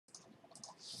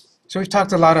So we've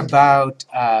talked a lot about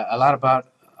a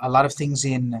lot of things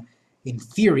in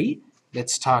theory.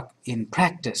 Let's talk in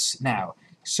practice now.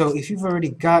 So if you've already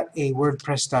got a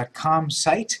WordPress.com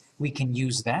site, we can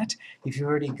use that. If you've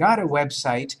already got a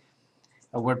website,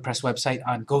 a WordPress website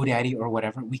on GoDaddy or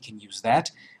whatever, we can use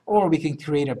that. Or we can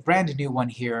create a brand new one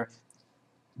here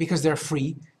because they're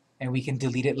free, and we can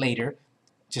delete it later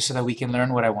just so that we can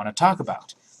learn what I want to talk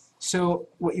about. So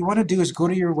what you want to do is go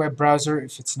to your web browser,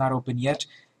 if it's not open yet,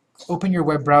 open your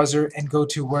web browser and go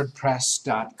to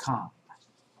WordPress.com.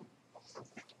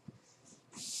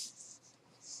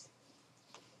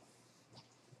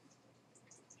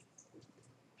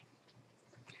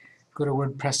 Go to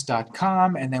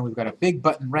WordPress.com, and then we've got a big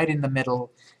button right in the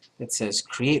middle that says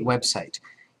Create Website.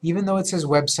 Even though it says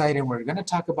website and we're going to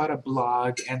talk about a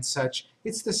blog and such,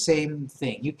 it's the same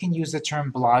thing. You can use the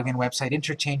term blog and website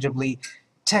interchangeably.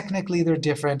 Technically they're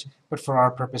different, but for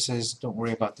our purposes, don't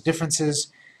worry about the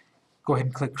differences. Go ahead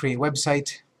and click Create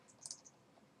Website.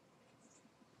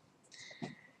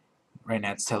 Right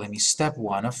now it's telling me step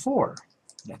 1 of 4.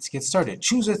 Let's get started.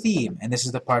 Choose a theme, and this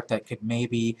is the part that could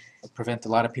maybe prevent a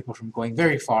lot of people from going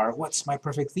very far. What's my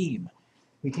perfect theme?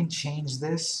 We can change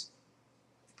this.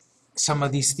 Some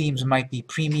of these themes might be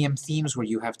premium themes where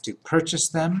you have to purchase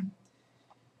them.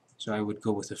 So I would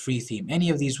go with a free theme. Any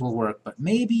of these will work, but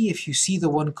maybe if you see the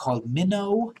one called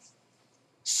Minnow,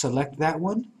 select that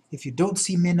one. If you don't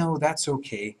see Minnow, that's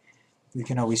okay. We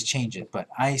can always change it, but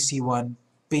I see one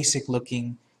basic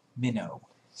looking Minnow.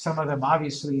 Some of them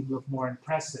obviously look more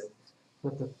impressive,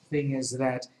 but the thing is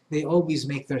that they always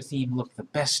make their theme look the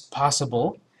best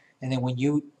possible, and then when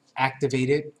you activate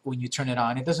it, when you turn it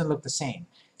on, it doesn't look the same.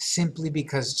 Simply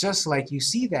because just like you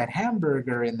see that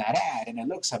hamburger in that ad and it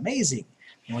looks amazing,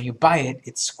 and when you buy it,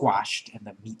 it's squashed and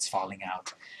the meat's falling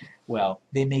out. Well,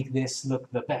 they make this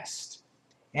look the best.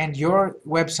 And your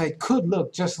website could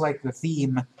look just like the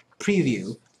theme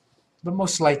preview, but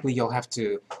most likely you'll have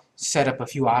to set up a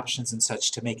few options and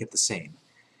such to make it the same.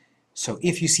 So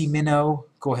if you see Minnow,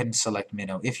 go ahead and select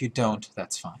Minnow. If you don't,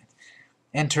 that's fine.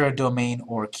 Enter a domain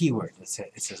or keyword. It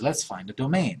says let's find a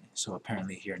domain. So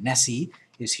apparently here Nessie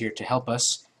is here to help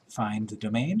us find the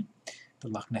domain, the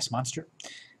Loch Ness Monster.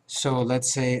 So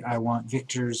let's say I want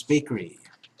Victor's Bakery.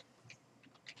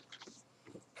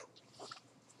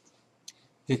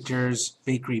 Victor's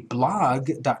Bakery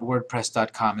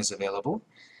blog.wordpress.com is available.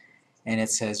 And it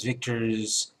says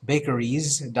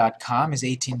victorsbakeries.com is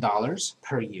 $18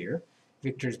 per year.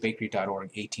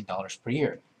 victorsbakery.org, $18 per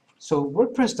year. So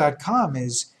WordPress.com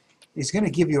is going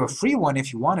to give you a free one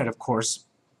if you want it, of course,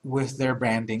 with their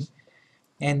branding.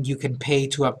 And you can pay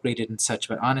to upgrade it and such.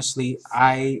 But honestly,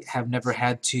 I have never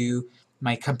had to,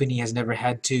 my company has never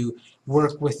had to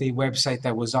work with a website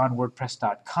that was on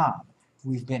WordPress.com.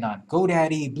 We've been on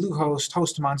GoDaddy, Bluehost,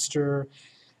 HostMonster,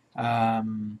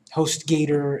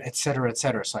 HostGator, etc.,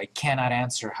 etc. So I cannot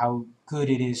answer how good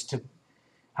it is to,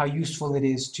 how useful it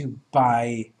is to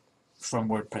buy from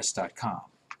WordPress.com.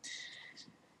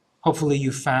 Hopefully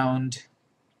you found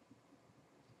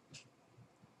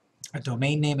a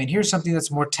domain name, and here's something that's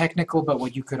more technical, but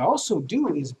what you could also do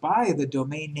is buy the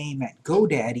domain name at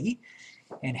GoDaddy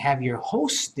and have your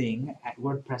hosting at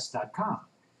WordPress.com.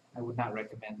 I would not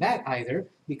recommend that either,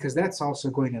 because that's also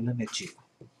going to limit you.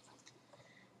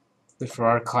 But for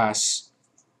our class,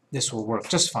 this will work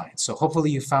just fine. So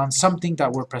hopefully you found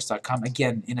something.wordpress.com.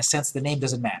 Again, in a sense, the name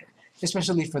doesn't matter,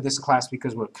 especially for this class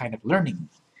because we're kind of learning.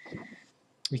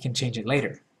 We can change it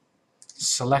later.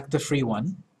 Select the free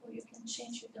one. Or you can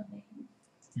change your domain.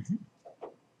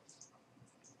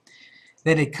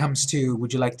 Then it comes to,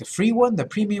 would you like the free one, the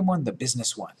premium one, the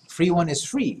business one? Free one is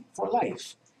free for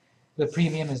life. The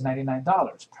premium is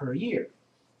 $99 per year.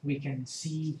 We can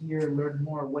see here, learn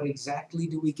more, what exactly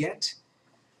do we get?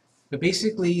 But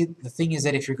basically, the thing is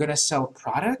that if you're going to sell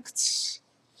products,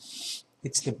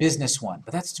 it's the business one.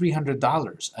 But that's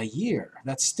 $300 a year.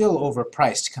 That's still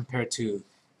overpriced compared to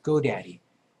GoDaddy.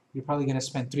 You're probably going to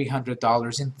spend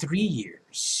 $300 in 3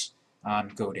 years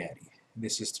on GoDaddy.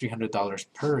 This is $300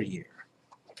 per year.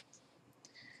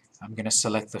 I'm going to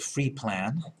select the free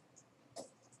plan.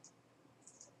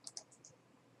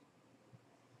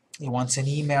 It wants an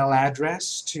email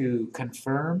address to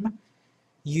confirm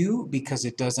you because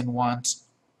it doesn't want,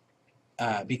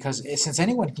 because since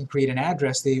anyone can create an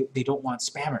address, they don't want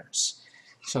spammers.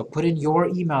 So put in your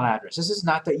email address. This is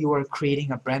not that you are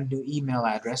creating a brand new email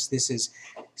address. This is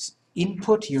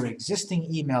input your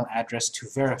existing email address to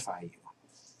verify you.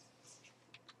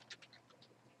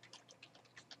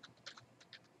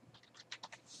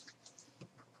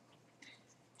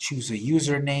 Choose a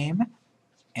username,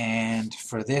 and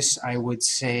for this I would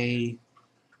say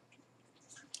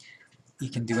You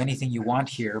can do anything you want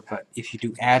here, but if you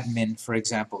do admin, for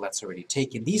example, that's already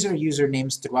taken. These are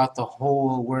usernames throughout the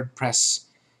whole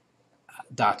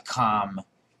WordPress.com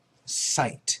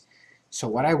site. So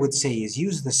what I would say is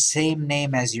use the same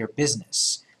name as your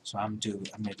business. So I'm going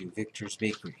to do Victor's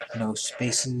Bakery. No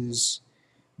spaces,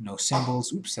 no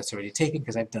symbols. Oops, that's already taken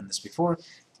because I've done this before.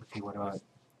 Okay, what about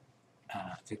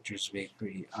Victor's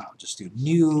Bakery? I'll just do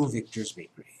new Victor's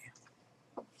Bakery.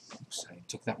 Oops, I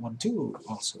took that one too.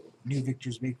 Also, new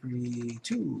Victor's Bakery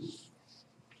 2.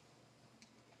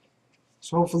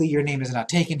 So hopefully your name is not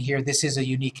taken here. This is a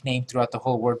unique name throughout the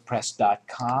whole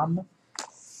WordPress.com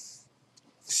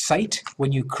site.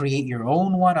 When you create your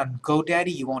own one on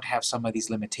GoDaddy, you won't have some of these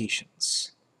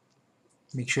limitations.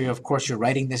 Make sure, of course, you're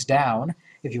writing this down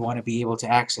if you want to be able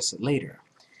to access it later.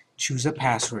 Choose a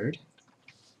password.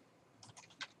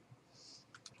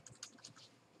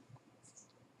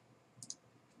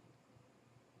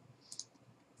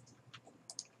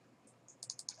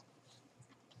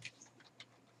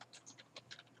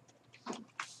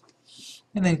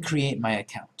 And then create my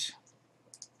account.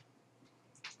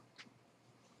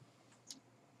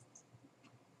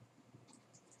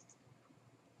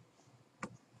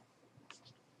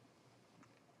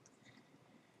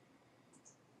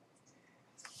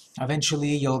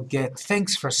 Eventually, you'll get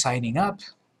thanks for signing up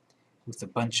with a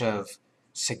bunch of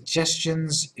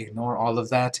suggestions. Ignore all of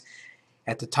that.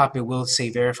 At the top, it will say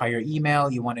verify your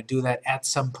email. You want to do that at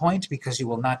some point because you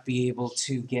will not be able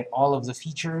to get all of the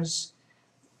features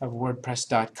of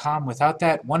WordPress.com without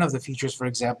that. One of the features, for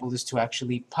example, is to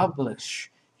actually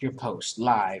publish your post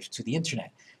live to the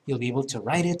internet. You'll be able to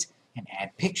write it and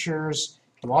add pictures,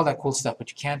 do all that cool stuff,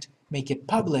 but you can't make it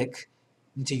public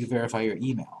until you verify your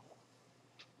email.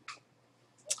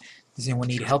 Does anyone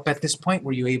need help at this point?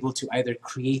 Were you able to either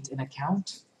create an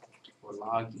account or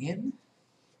log in?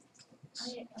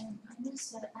 I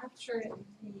missed that after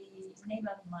the name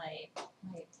of my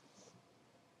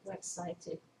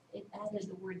website, it added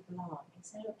the word blog.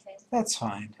 Is that okay? That's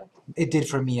fine. Okay. It did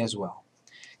for me as well.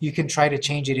 You can try to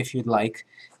change it if you'd like,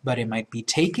 but it might be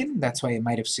taken. That's why it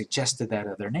might have suggested that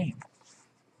other name.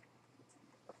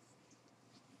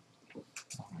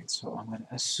 Alright, so I'm going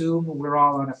to assume we're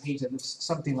all on a page that looks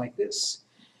something like this.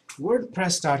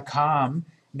 WordPress.com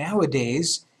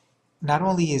nowadays, not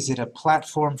only is it a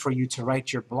platform for you to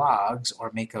write your blogs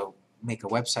or make a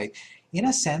website, in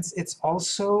a sense, it's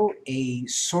also a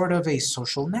sort of a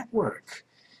social network.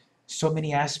 So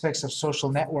many aspects of social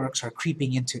networks are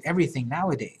creeping into everything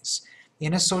nowadays.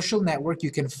 In a social network, you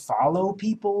can follow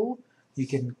people, you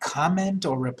can comment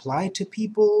or reply to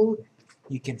people,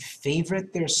 you can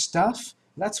favorite their stuff.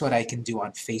 That's what I can do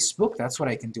on Facebook, that's what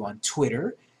I can do on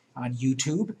Twitter, on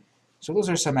YouTube. So those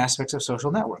are some aspects of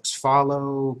social networks.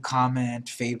 Follow, comment,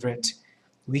 favorite.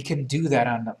 We can do that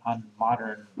on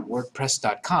modern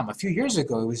WordPress.com. A few years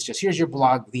ago, it was just, here's your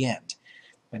blog, the end.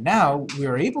 But now, we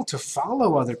are able to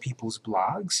follow other people's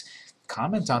blogs,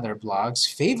 comment on their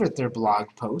blogs, favorite their blog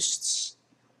posts,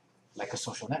 like a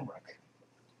social network.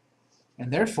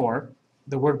 And therefore,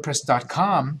 the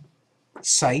WordPress.com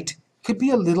site could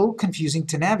be a little confusing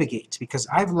to navigate, because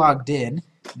I've logged in.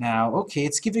 Now, okay,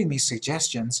 it's giving me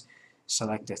suggestions.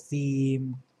 Select a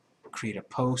theme, create a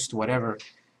post, whatever.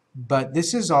 But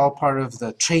this is all part of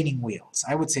the training wheels.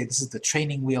 I would say this is the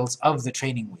training wheels of the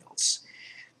training wheels.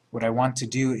 What I want to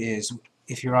do is,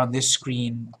 if you're on this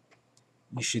screen,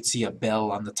 you should see a bell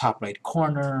on the top right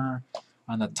corner.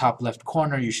 On the top left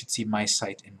corner, you should see My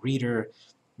Site and Reader.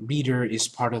 Reader is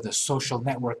part of the social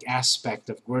network aspect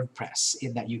of WordPress,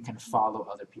 in that you can follow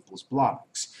other people's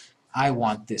blogs. I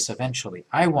want this eventually.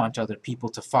 I want other people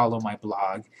to follow my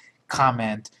blog,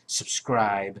 comment,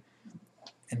 subscribe,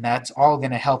 and that's all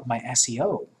going to help my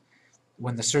SEO.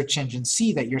 When the search engines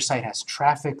see that your site has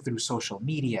traffic through social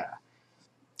media,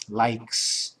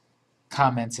 likes,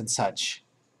 comments, and such,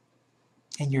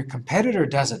 and your competitor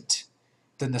doesn't,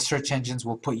 then the search engines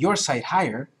will put your site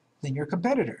higher than your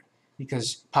competitor,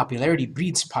 because popularity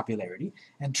breeds popularity,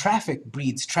 and traffic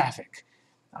breeds traffic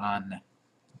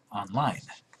online.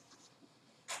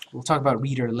 We'll talk about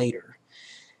Reader later.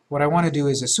 What I want to do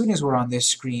is, as soon as we're on this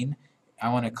screen, I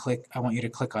want you to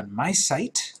click on My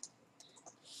Site.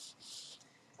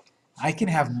 I can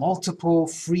have multiple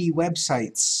free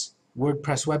websites,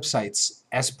 WordPress websites,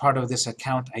 as part of this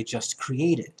account I just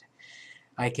created.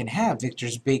 I can have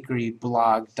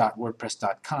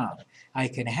victorsbakeryblog.wordpress.com. I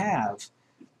can have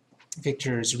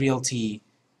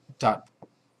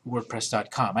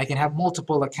victorsrealty.wordpress.com. I can have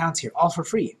multiple accounts here, all for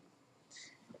free.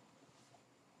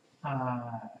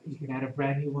 You can add a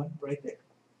brand new one right there.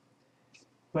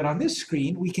 But on this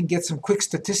screen, we can get some quick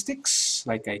statistics,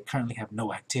 like I currently have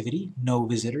no activity, no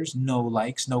visitors, no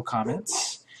likes, no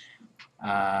comments.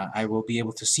 I will be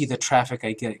able to see the traffic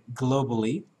I get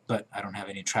globally, but I don't have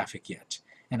any traffic yet,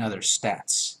 and other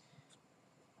stats.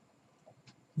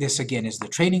 This again is the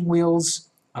training wheels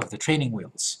of the training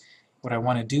wheels. What I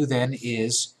want to do then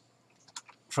is,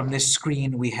 from this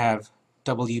screen we have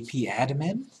WP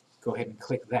admin. Go ahead and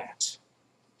click that.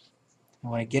 I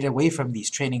want to get away from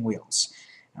these training wheels.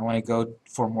 I want to go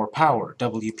for more power,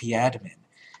 WP admin.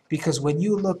 Because when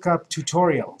you look up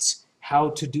tutorials,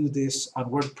 how to do this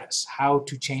on WordPress, how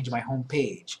to change my home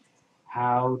page,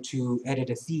 how to edit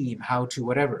a theme, how to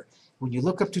whatever, when you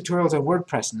look up tutorials on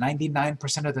WordPress,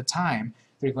 99% of the time,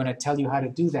 they're going to tell you how to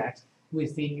do that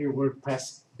within your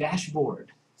WordPress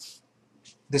dashboard.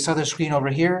 This other screen over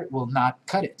here will not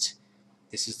cut it.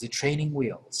 This is the training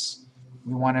wheels.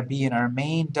 We want to be in our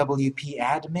main WP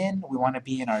admin. We want to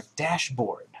be in our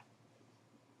dashboard.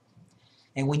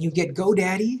 And when you get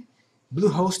GoDaddy,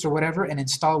 Bluehost, or whatever, and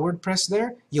install WordPress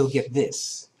there, you'll get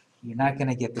this. You're not going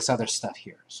to get this other stuff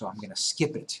here. So I'm going to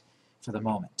skip it for the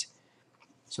moment.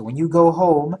 So when you go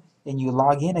home and you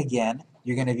log in again,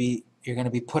 you're going to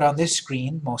be put on this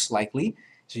screen, most likely.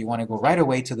 So you want to go right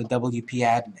away to the WP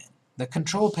admin, the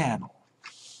control panel,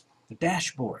 the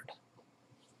dashboard.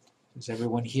 Is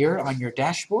everyone here on your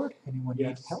dashboard? Anyone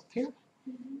need help here?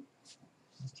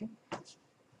 Okay.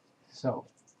 So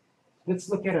let's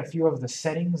look at a few of the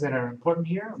settings that are important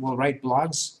here. We'll write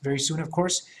blogs very soon, of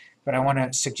course, but I want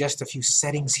to suggest a few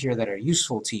settings here that are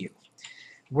useful to you.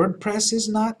 WordPress is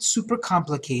not super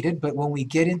complicated, but when we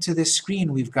get into this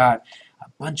screen, we've got a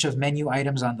bunch of menu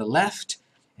items on the left,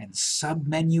 and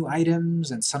sub-menu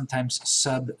items, and sometimes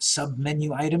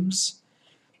sub-menu items.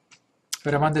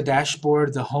 But I'm on the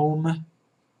dashboard, the home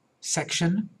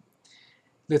section.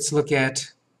 Let's look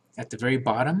at the very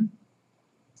bottom.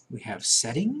 We have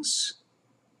settings.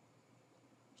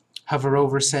 Hover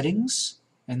over settings,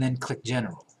 and then click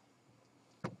general.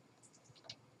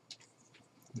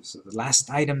 So the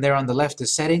last item there on the left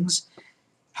is settings.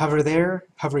 Hover there,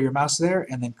 hover your mouse there,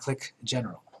 and then click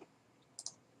general.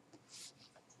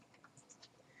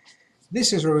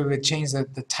 This is where we would change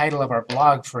the title of our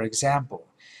blog, for example.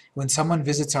 When someone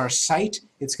visits our site,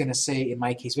 it's going to say, in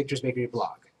my case, Victor's Bakery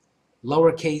blog.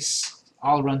 Lowercase,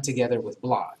 all run together with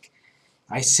blog.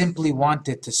 I simply want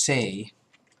it to say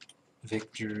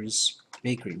Victor's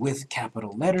Bakery with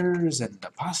capital letters and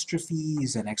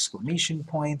apostrophes and exclamation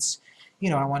points. You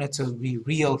know, I want it to be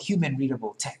real human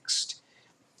readable text.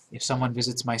 If someone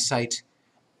visits my site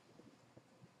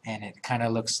and it kind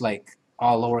of looks like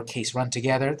all lowercase run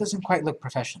together, it doesn't quite look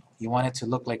professional. You want it to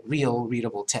look like real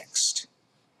readable text.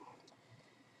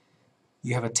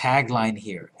 You have a tagline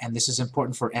here, and this is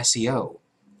important for SEO.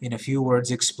 In a few words,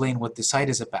 explain what the site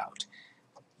is about.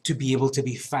 To be able to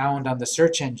be found on the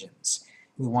search engines,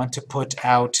 we want to put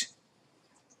out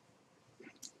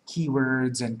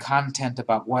keywords and content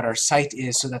about what our site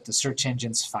is so that the search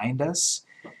engines find us.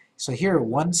 So here,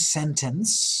 one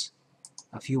sentence,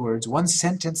 a few words, one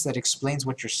sentence that explains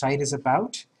what your site is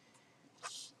about.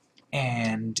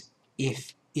 And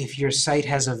if your site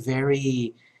has a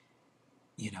very,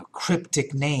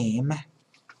 cryptic name,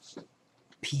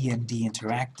 P&D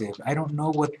Interactive, I don't know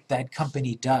what that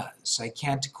company does. I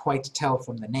can't quite tell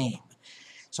from the name.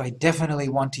 So I definitely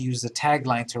want to use the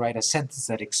tagline to write a sentence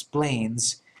that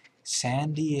explains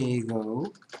San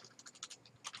Diego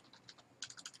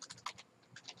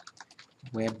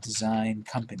Web Design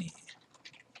Company.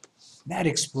 That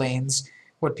explains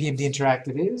what PMD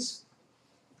Interactive is,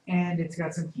 and it's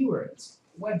got some keywords.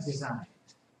 Web design,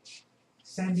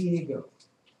 San Diego.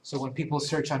 So when people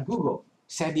search on Google,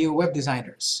 San Diego web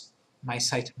designers, my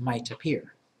site might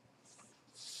appear.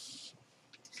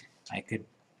 I could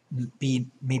be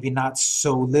maybe not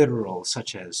so literal,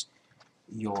 such as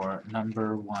your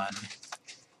 #1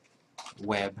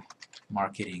 web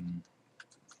marketing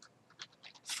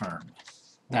firm.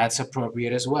 That's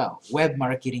appropriate as well. Web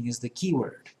marketing is the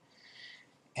keyword.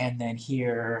 And then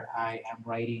here I am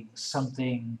writing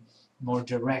something more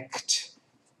direct,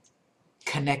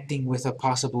 connecting with a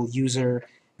possible user,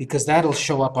 because that'll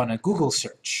show up on a Google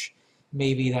search.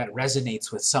 Maybe that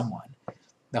resonates with someone.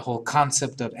 The whole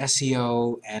concept of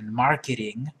SEO and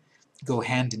marketing go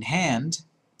hand in hand,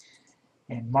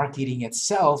 and marketing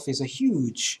itself is a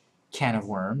huge can of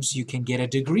worms. You can get a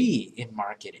degree in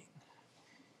marketing.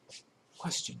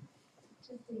 Question?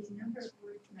 Does the number of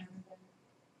words matter then?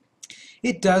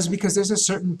 It does, because there's a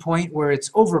certain point where it's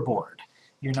overboard.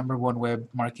 Your #1 web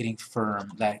marketing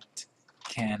firm that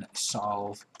can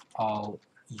solve all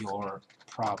your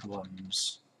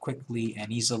problems quickly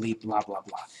and easily, blah, blah,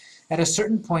 blah. At a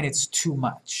certain point, it's too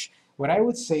much. What I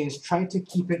would say is try to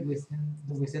keep it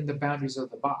within the boundaries of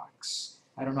the box.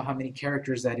 I don't know how many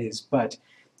characters that is, but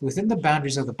within the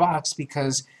boundaries of the box,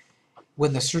 because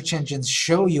when the search engines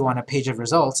show you on a page of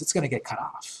results, it's going to get cut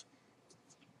off.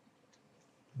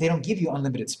 They don't give you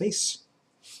unlimited space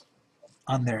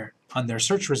on their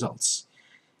search results,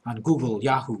 on Google,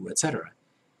 Yahoo, etc.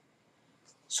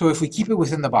 So if we keep it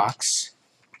within the box,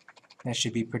 that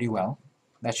should be pretty well.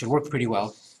 That should work pretty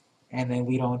well, and then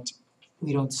we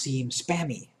don't seem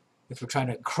spammy if we're trying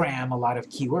to cram a lot of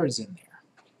keywords in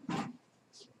there.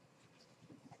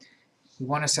 We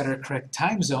want to set our correct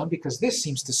time zone because this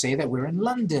seems to say that we're in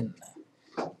London.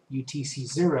 UTC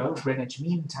 0, Greenwich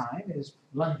Mean Time, is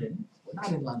London. We're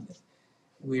not in London.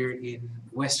 We're in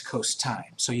West Coast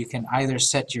time. So you can either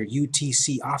set your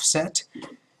UTC offset,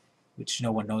 which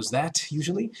no one knows that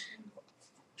usually,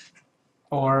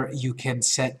 or you can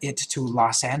set it to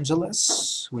Los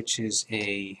Angeles, which is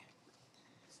a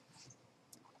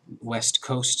West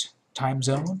Coast time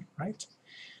zone, right?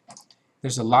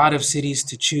 There's a lot of cities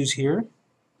to choose here.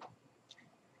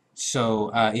 So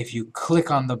if you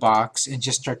click on the box and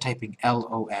just start typing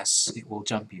LOS, it will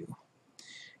jump you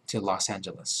to Los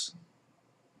Angeles.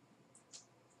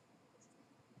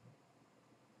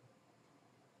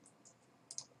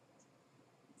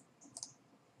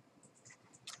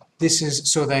 This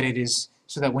is so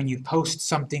that when you post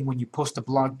something, when you post a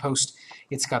blog post,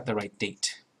 it's got the right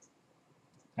date,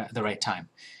 the right time.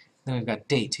 Then we've got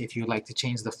date. If you'd like to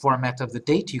change the format of the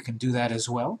date, you can do that as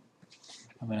well.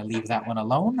 I'm going to leave that one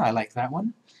alone. I like that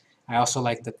one. I also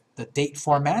like the date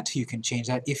format. You can change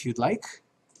that if you'd like.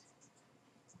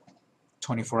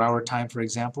 24-hour time, for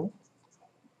example.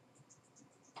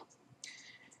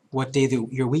 What day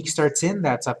your week starts in,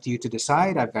 that's up to you to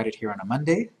decide. I've got it here on a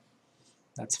Monday.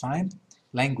 That's fine.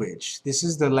 Language. This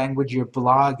is the language your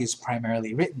blog is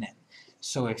primarily written in.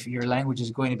 So if your language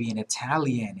is going to be in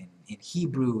Italian, in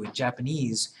Hebrew, in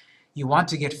Japanese, you want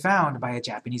to get found by a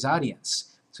Japanese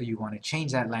audience. So you want to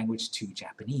change that language to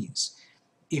Japanese.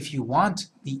 If you want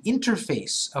the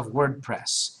interface of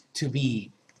WordPress to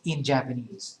be in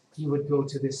Japanese, you would go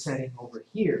to this setting over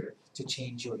here to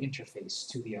change your interface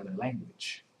to the other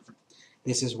language.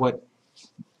 This is what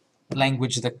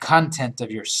language the content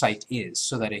of your site is,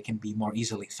 so that it can be more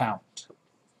easily found.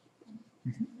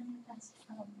 If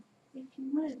you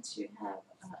wanted to have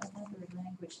another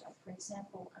language, like for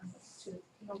example, to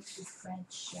appeal to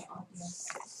French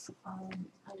audience,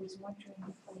 I was wondering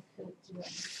if I could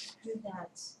do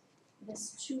that,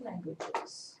 this 2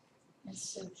 languages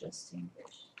instead of just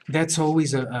English. That's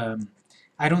always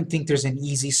I don't think there's an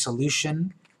easy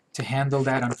solution to handle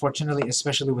that, unfortunately,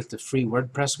 especially with the free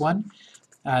WordPress one.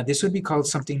 This would be called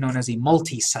something known as a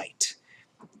multi-site.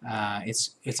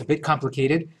 It's a bit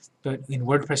complicated, but in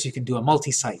WordPress you can do a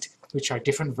multi-site, which are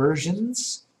different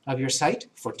versions of your site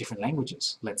for different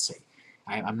languages, let's say.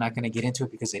 I'm not going to get into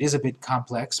it because it is a bit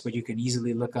complex, but you can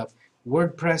easily look up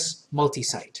WordPress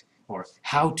multi-site or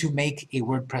how to make a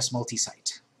WordPress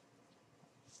multi-site.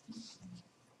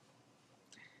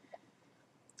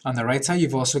 On the right side,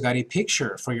 you've also got a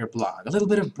picture for your blog, a little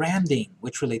bit of branding,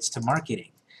 which relates to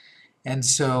marketing. And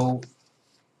so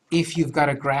if you've got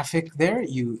a graphic there,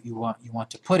 you want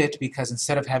to put it, because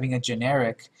instead of having a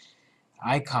generic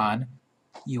icon,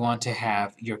 you want to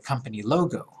have your company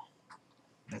logo.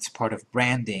 That's part of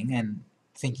branding and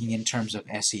thinking in terms of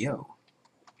SEO.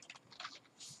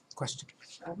 Question?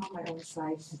 I'm on my own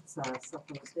site, it's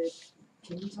self-hosted.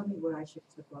 Can you tell me what I should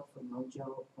click off for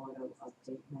Mojo Auto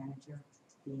Update Manager,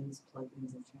 themes,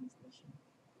 plugins, and translation?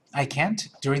 I can't.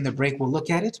 During the break we'll look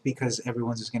at it, because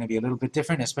everyone's is going to be a little bit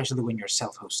different, especially when you're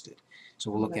self-hosted.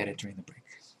 So we'll look at it during the break.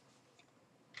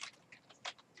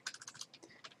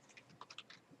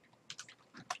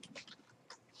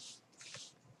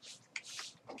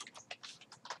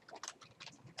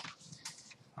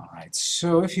 Alright,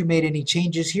 so if you made any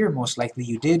changes here, most likely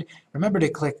you did, remember to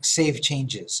click Save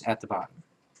Changes at the bottom.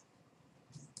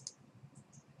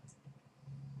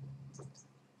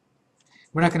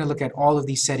 We're not going to look at all of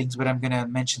these settings, but I'm going to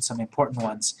mention some important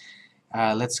ones.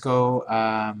 Let's go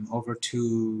over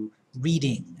to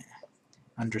reading.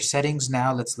 Under Settings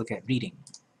now, let's look at reading.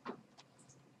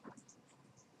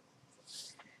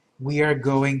 We are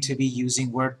going to be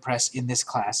using WordPress in this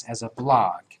class as a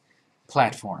blog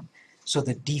platform. So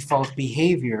the default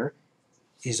behavior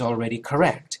is already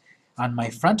correct. On my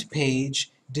front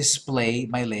page, display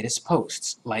my latest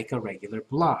posts, like a regular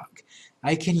blog.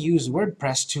 I can use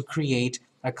WordPress to create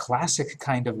a classic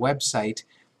kind of website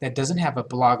that doesn't have a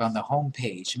blog on the home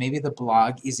page. Maybe the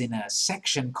blog is in a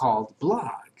section called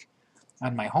blog.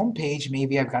 On my home page,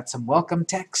 maybe I've got some welcome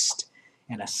text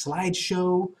and a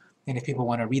slideshow, and if people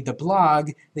want to read the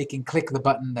blog, they can click the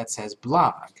button that says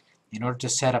blog. In order to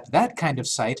set up that kind of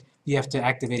site, you have to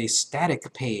activate a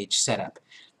static page setup.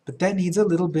 But that needs a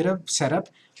little bit of setup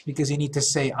because you need to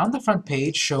say, on the front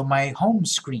page, show my home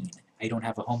screen. I don't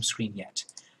have a home screen yet.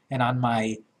 And on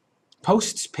my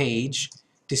posts page,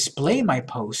 display my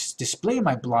posts, display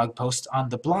my blog posts on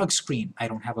the blog screen. I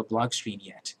don't have a blog screen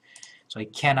yet. So I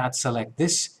cannot select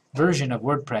this version of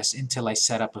WordPress until I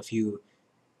set up a few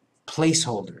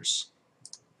placeholders.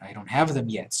 I don't have them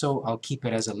yet, so I'll keep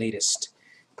it as a latest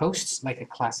posts like a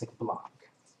classic blog.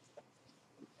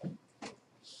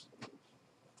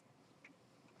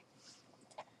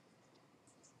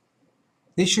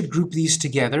 They should group these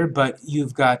together, but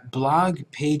you've got blog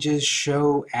pages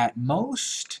show at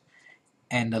most,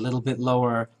 and a little bit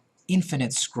lower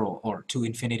infinite scroll, or to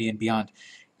infinity and beyond,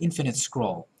 infinite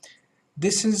scroll.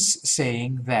 This is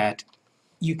saying that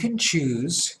you can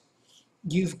choose,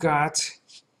 you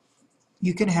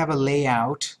can have a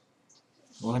layout.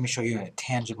 Well, let me show you a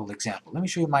tangible example. Let me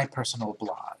show you my personal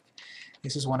blog.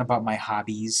 This is one about my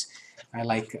hobbies. I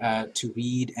like to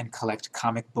read and collect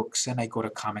comic books, and I go to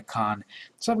Comic-Con.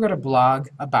 So I've got a blog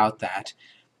about that.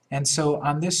 And so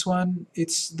on this one,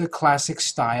 it's the classic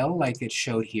style, like it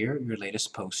showed here, your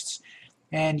latest posts.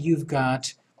 And you've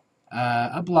got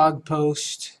a blog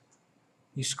post.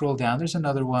 You scroll down, there's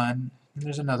another one, and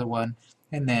there's another one,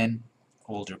 and then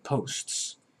older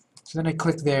posts. So then I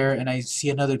click there, and I see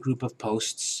another group of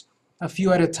posts, a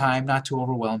few at a time, not to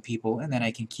overwhelm people, and then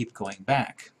I can keep going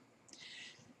back.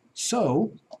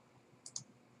 So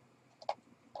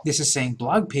this is saying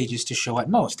blog pages to show at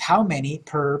most. How many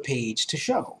per page to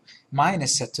show? Mine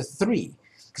is set to 3,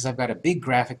 because I've got a big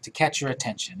graphic to catch your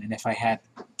attention, and if I had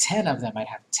 10 of them, I'd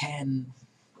have 10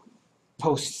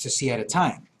 posts to see at a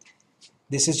time.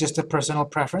 This is just a personal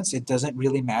preference. It doesn't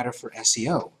really matter for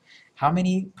SEO. How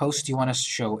many posts do you want to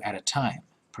show at a time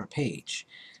per page?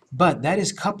 But that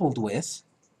is coupled with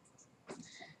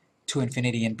to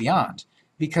infinity and beyond,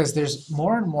 because there's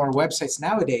more and more websites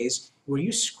nowadays where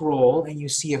you scroll and you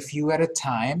see a few at a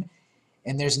time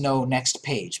and there's no next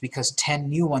page because 10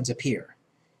 new ones appear.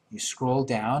 You scroll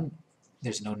down,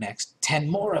 there's no next, 10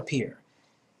 more appear.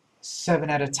 7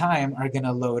 at a time are going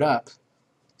to load up.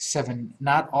 7,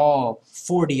 not all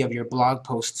 40 of your blog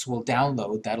posts will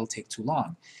download, that'll take too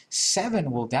long. 7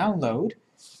 will download,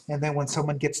 and then when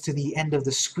someone gets to the end of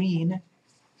the screen,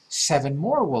 7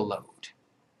 more will load.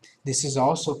 This is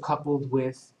also coupled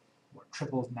with, or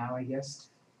tripled now I guess,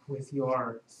 with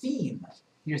your theme.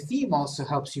 Your theme also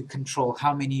helps you control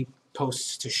how many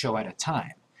posts to show at a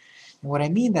time. And what I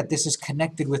mean that this is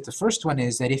connected with the first one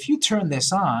is that if you turn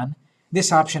this on,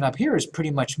 this option up here is pretty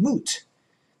much moot.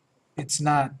 It's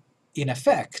not in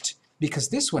effect because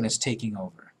this one is taking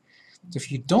over. So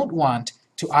if you don't want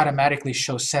to automatically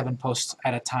show 7 posts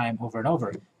at a time over and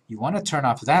over, you want to turn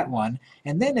off that one,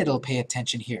 and then it'll pay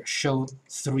attention here. Show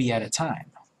 3 at a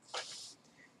time.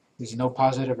 There's no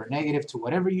positive or negative to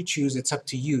whatever you choose. It's up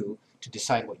to you to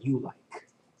decide what you like.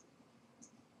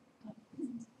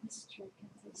 Mr.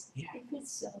 Confused. Yeah. If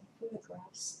it's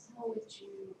photographs, how would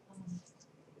you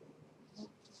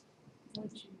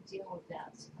deal with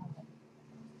that?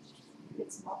 If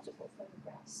it's multiple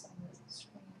photographs on the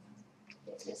screen,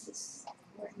 is this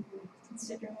where you would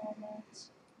consider all that?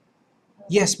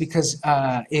 Yes, because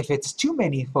if it's too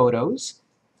many photos,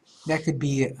 that could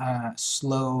be a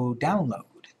slow download.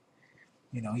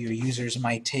 You know, your users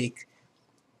might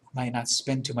not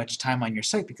spend too much time on your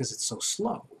site because it's so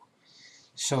slow.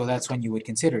 So that's when you would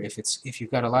consider, if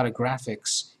you've got a lot of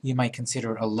graphics, you might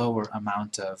consider a lower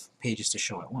amount of pages to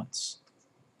show at once.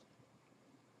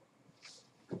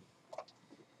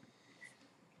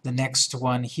 The next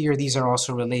one here, these are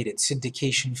also related,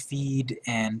 syndication feed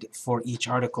and for each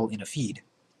article in a feed.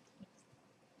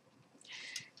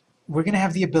 We're going to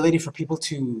have the ability for people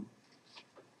to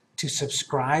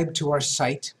subscribe to our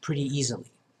site pretty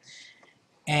easily.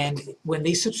 And when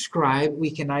they subscribe,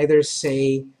 we can either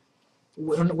say,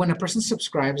 when a person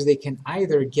subscribes, they can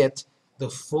either get the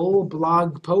full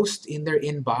blog post in their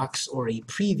inbox or a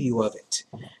preview of it.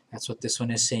 That's what this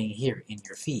one is saying here in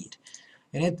your feed.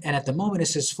 And at the moment it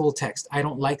says full text. I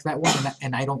don't like that one,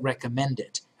 and I don't recommend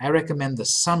it. I recommend the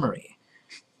summary.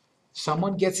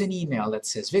 Someone gets an email that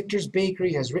says, Victor's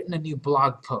Bakery has written a new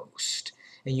blog post.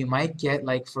 And you might get,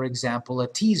 like, for example, a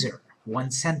teaser,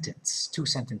 1 sentence, 2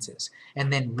 sentences,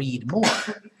 and then read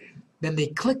more. Then they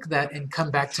click that and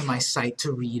come back to my site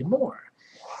to read more.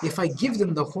 If I give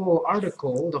them the whole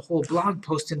article, the whole blog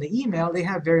post in the email, they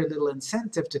have very little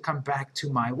incentive to come back to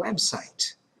my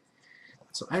website.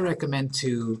 So I recommend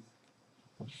to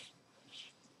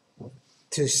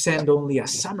to send only a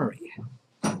summary.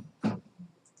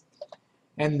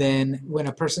 And then when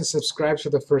a person subscribes for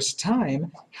the first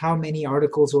time, how many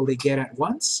articles will they get at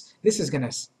once? This is going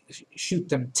to shoot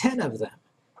them 10 of them,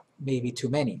 maybe too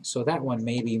many. So that one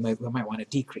maybe we might want to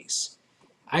decrease.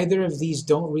 Either of these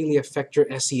don't really affect your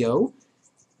SEO.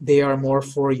 They are more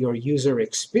for your user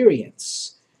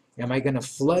experience. Am I going to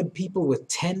flood people with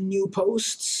 10 new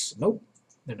posts? Nope,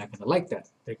 they're not going to like that.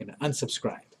 They're going to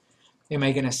unsubscribe. Am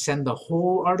I going to send the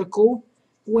whole article?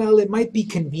 Well, it might be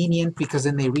convenient because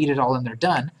then they read it all and they're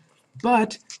done,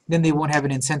 but then they won't have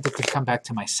an incentive to come back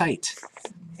to my site.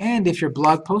 And if your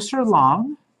blog posts are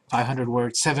long, 500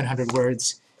 words, 700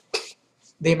 words,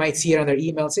 they might see it on their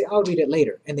email and say, I'll read it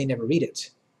later, and they never read it.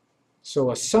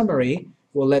 So a summary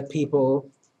will let people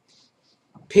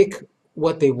pick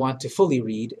what they want to fully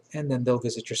read, and then they'll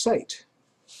visit your site.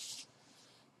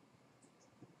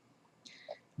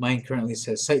 Mine currently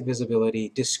says site visibility,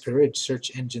 discourage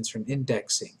search engines from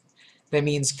indexing. That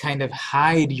means kind of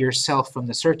hide yourself from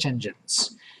the search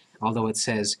engines. Although it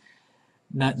says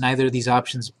neither of these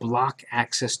options block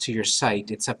access to your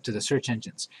site, it's up to the search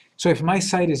engines. So if my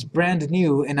site is brand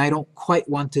new and I don't quite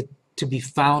want it to be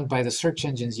found by the search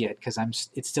engines yet, because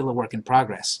it's still a work in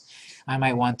progress, I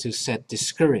might want to set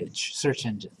discourage search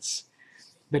engines.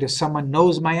 But if someone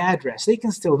knows my address, they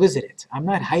can still visit it. I'm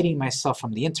not hiding myself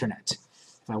from the internet.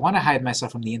 If I want to hide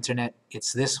myself from the internet,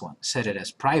 it's this one. Set it as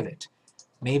private.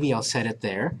 Maybe I'll set it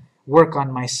there, work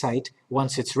on my site.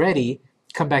 Once it's ready,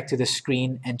 come back to the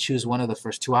screen and choose one of the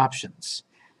first two options.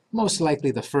 Most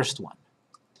likely the first one,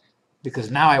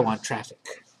 because now I want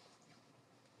traffic.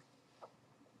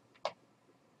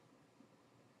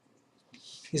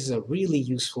 This is a really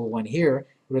useful one here,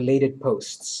 related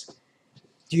posts.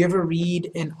 Do you ever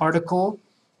read an article,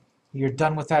 you're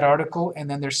done with that article, and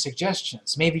then there's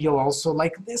suggestions? Maybe you'll also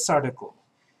like this article,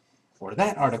 or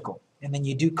that article, and then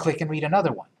you do click and read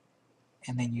another one.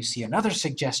 And then you see another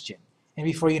suggestion, and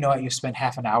before you know it, you spend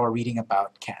half an hour reading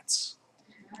about cats.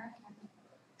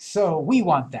 So we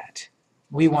want that.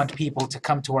 We want people to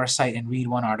come to our site and read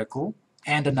one article,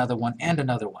 and another one, and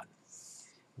another one.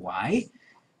 Why?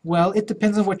 Well, it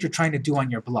depends on what you're trying to do on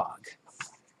your blog,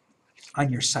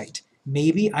 on your site.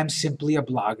 Maybe I'm simply a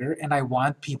blogger and I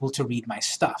want people to read my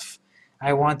stuff.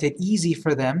 I want it easy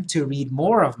for them to read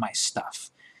more of my stuff.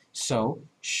 So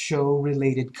show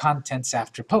related contents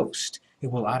after post.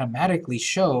 It will automatically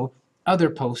show other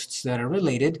posts that are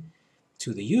related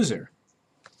to the user.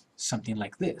 Something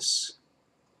like this.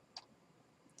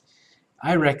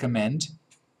 I recommend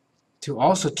to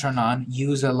also turn on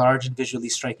use a large and visually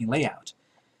striking layout,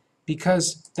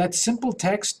 because that simple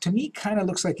text to me kind of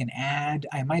looks like an ad.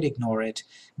 I might ignore it,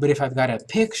 but if I've got a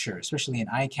picture, especially an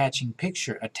eye-catching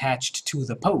picture attached to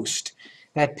the post,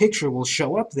 that picture will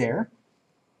show up there,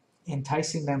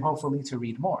 enticing them hopefully to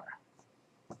read more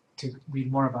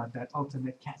about that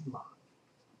ultimate cat blog.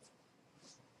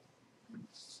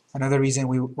 Another reason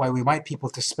why we want people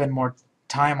to spend more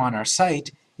time on our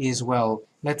site is, well,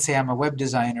 let's say I'm a web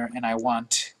designer and I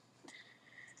want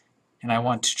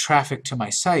traffic to my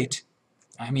site.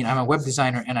 I'm a web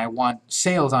designer and I want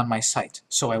sales on my site,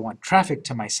 so I want traffic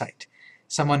to my site.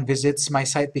 Someone visits my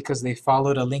site because they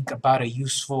followed a link about a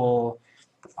useful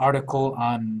article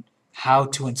on how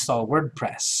to install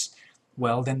WordPress.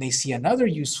 Well, then they see another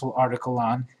useful article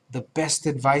on the best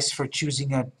advice for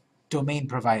choosing a domain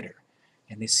provider,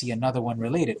 and they see another one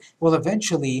related. Well,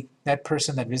 eventually, that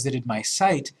person that visited my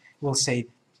site will say,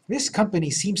 this company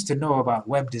seems to know about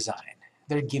web design.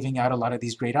 They're giving out a lot of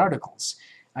these great articles.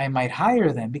 I might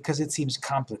hire them because it seems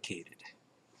complicated.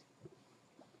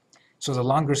 So the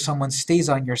longer someone stays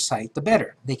on your site, the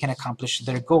better. They can accomplish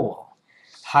their goal.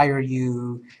 Hire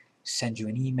you, send you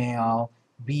an email,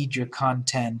 read your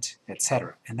content,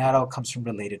 etc. And that all comes from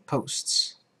related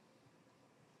posts.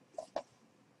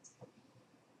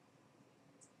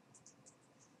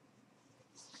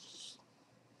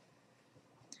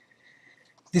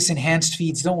 This enhanced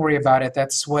feeds, don't worry about it.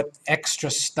 That's what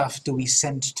extra stuff do we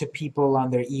send to people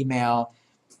on their email.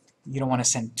 You don't want to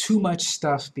send too much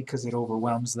stuff because it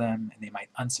overwhelms them and they might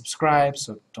unsubscribe,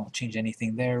 so don't change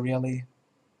anything there really.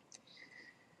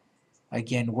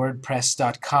 Again,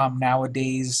 WordPress.com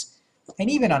nowadays, and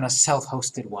even on a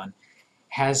self-hosted one,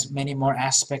 has many more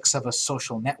aspects of a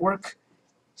social network.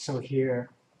 So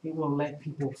here, it will let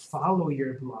people follow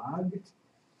your blog,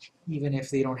 even if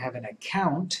they don't have an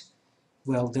account.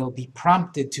 Well, they'll be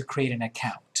prompted to create an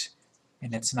account,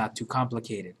 and it's not too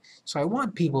complicated. So I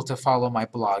want people to follow my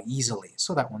blog easily,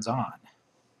 so that one's on.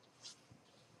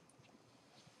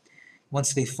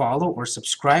 Once they follow or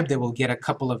subscribe, they will get a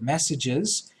couple of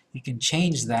messages. You can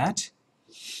change that.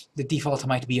 The default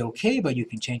might be okay, but you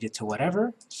can change it to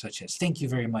whatever, such as thank you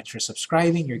very much for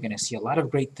subscribing. You're going to see a lot of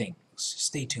great things.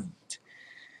 Stay tuned.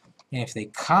 And if they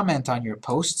comment on your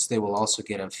posts, they will also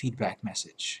get a feedback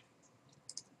message.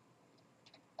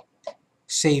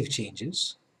 Save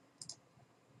changes.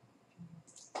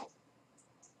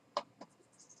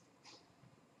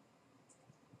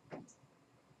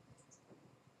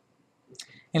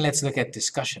 And let's look at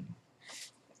discussion.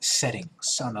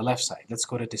 Settings on the left side. Let's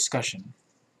go to discussion.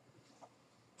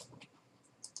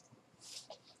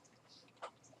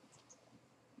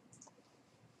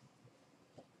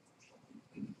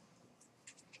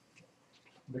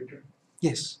 Victor,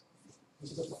 Yes,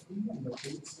 is the free and the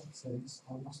paid settings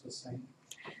almost the same?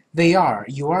 they are.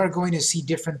 You are going to see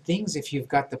different things if you've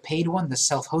got the paid one, the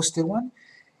self-hosted one,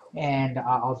 and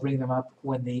I'll bring them up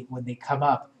when they come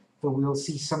up. But we'll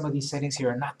see some of these settings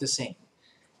here are not the same.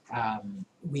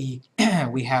 We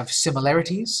we have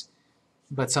similarities,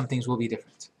 but some things will be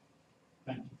different.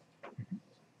 Thank you.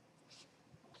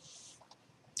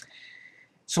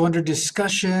 So under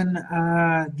discussion,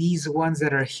 these ones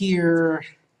that are here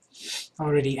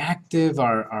already active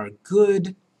are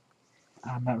good.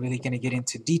 I'm not really going to get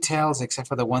into details except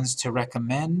for the ones to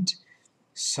recommend,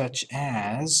 such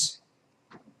as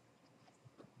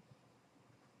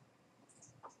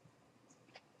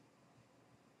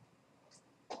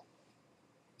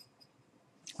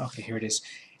okay, here it is.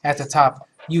 At the top,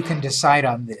 you can decide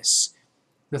on this.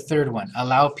 The third one,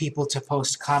 allow people to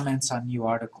post comments on new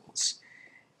articles.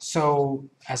 So,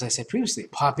 as I said previously,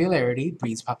 popularity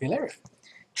breeds popularity.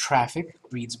 Traffic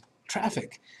breeds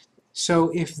traffic.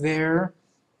 So if there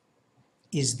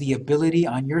is the ability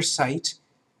on your site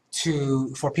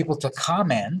for people to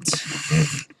comment,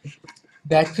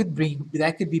 that could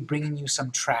be bringing you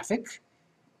some traffic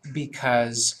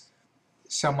because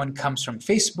someone comes from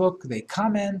Facebook, they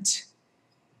comment,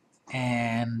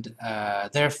 and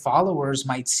their followers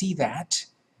might see that,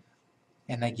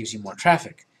 and that gives you more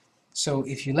traffic. So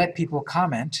if you let people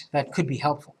comment, that could be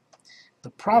helpful. The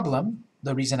problem,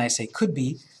 the reason I say could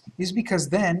be, is because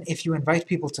then if you invite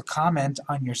people to comment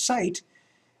on your site,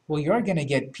 well, you're going to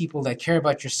get people that care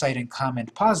about your site and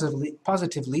comment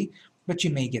positively, but you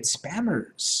may get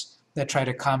spammers that try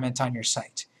to comment on your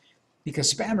site.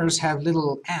 Because spammers have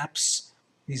little apps,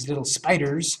 these little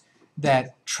spiders,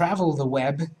 that travel the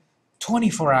web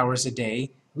 24 hours a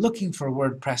day looking for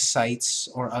WordPress sites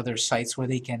or other sites where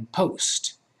they can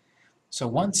post. So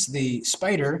once the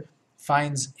spider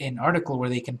finds an article where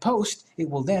they can post, it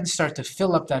will then start to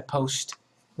fill up that post,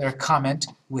 their comment,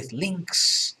 with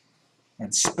links and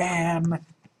spam,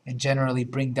 and generally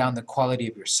bring down the quality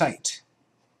of your site.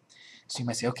 So you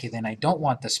might say, okay, then I don't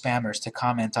want the spammers to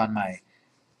comment on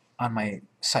my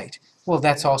site. Well,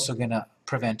 that's also going to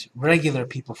prevent regular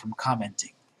people from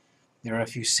commenting. There are a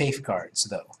few safeguards,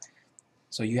 though.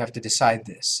 So you have to decide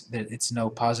this, that it's no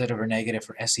positive or negative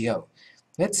for SEO.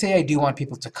 Let's say I do want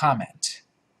people to comment.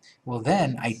 Well,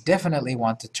 then I definitely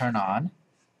want to turn on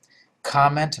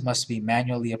comment must be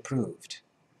manually approved.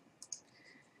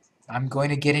 I'm going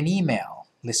to get an email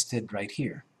listed right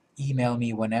here. Email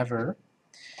me whenever.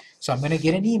 So I'm going to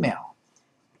get an email.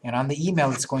 And on the email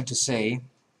it's going to say,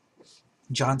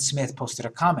 John Smith posted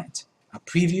a comment. A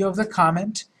preview of the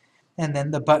comment, and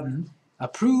then the button,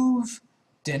 approve,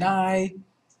 deny,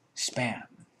 spam.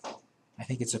 I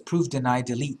think it's approve, deny,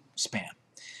 delete, spam.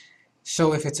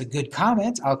 So if it's a good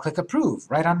comment, I'll click approve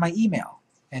right on my email,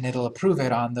 and it'll approve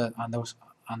it on the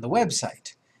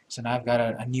website. So now I've got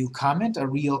a new comment, a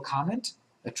real comment,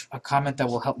 a comment that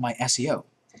will help my SEO.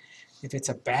 If it's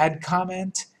a bad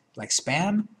comment, like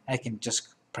spam, I can just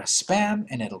press spam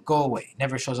and it'll go away. It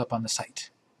never shows up on the site.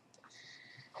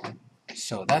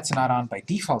 So that's not on by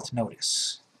default,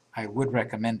 notice. I would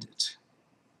recommend it.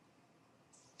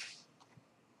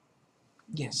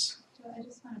 Yes? So I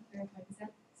just want to clarify, because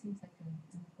that seems like an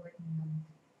important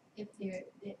if it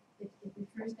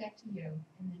refers back to you,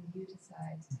 and then you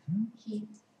decide keep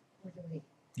or delete.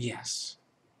 Yes.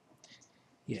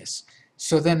 Yes.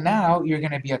 So then now you're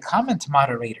going to be a comment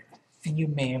moderator. And you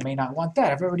may or may not want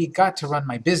that. I've already got to run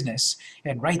my business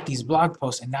and write these blog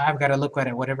posts, and now I've got to look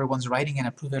at what everyone's writing and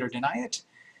approve it or deny it.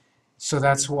 So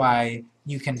that's why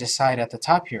you can decide at the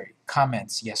top here,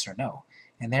 comments, yes or no.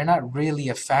 And they're not really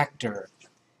a factor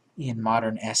in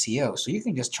modern SEO. So you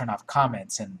can just turn off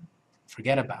comments and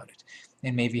forget about it.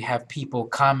 And maybe have people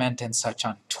comment and such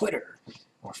on Twitter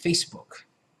or Facebook,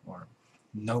 or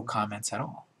no comments at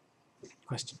all.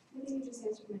 Question? I think you just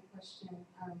answered my question,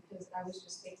 because I was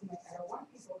just thinking, like, I don't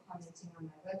want people commenting on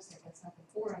my website, that's not the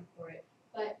forum for it,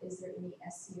 but is there any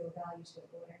SEO value to it?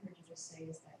 But what I heard you just say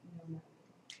is that, no.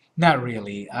 Not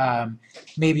really.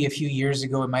 Maybe a few years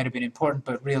ago it might have been important,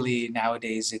 but really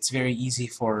nowadays it's very easy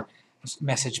for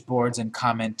message boards and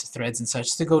comment threads and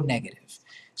such to go negative.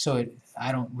 So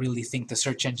I don't really think the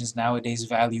search engines nowadays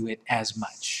value it as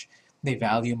much. They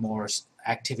value more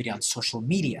activity on social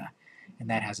media, and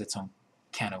that has its own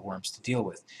can of worms to deal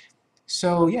with.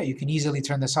 So yeah, you can easily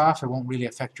turn this off. It won't really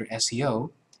affect your SEO.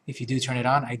 If you do turn it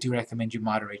on, I do recommend you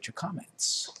moderate your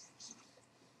comments.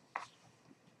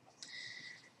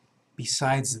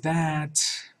 Besides that,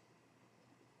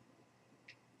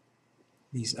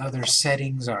 these other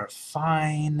settings are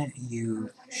fine. You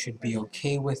should be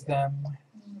okay with them.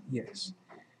 Yes.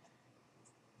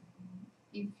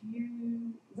 If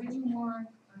you, when you mark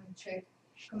check,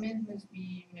 comment must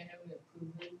be manually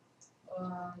approved,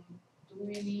 do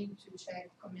we need to check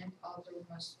comment author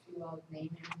must fill out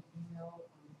name and email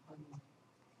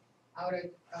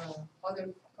other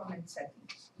comment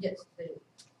settings? Yes,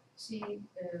 see,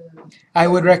 I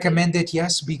would recommend it,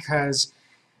 yes, because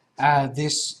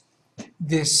this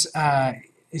is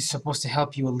supposed to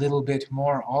help you a little bit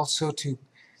more also to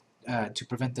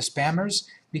prevent the spammers,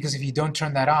 because if you don't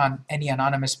turn that on, any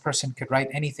anonymous person could write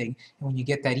anything, and when you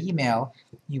get that email,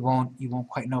 you won't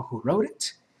quite know who wrote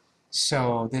it.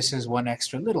 So this is one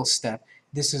extra little step.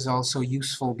 This is also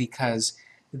useful because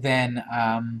then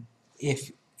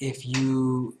if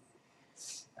you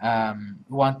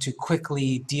want to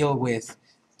quickly deal with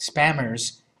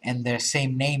spammers and their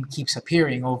same name keeps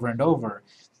appearing over and over,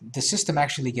 the system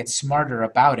actually gets smarter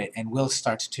about it and will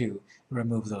start to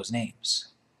remove those names.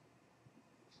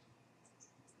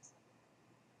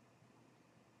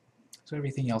 So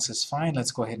everything else is fine.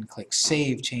 Let's go ahead and click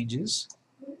Save Changes.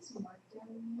 What is Markdown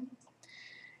mean?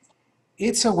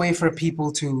 It's a way for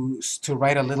people to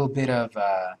write a little bit of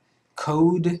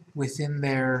code within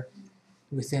their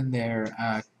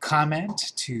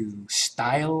comment to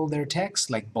style their text,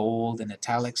 like bold and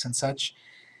italics and such.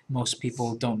 Most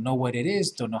people don't know what it is,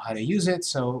 don't know how to use it,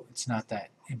 so it's not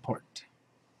that important.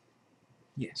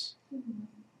 Yes?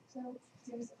 So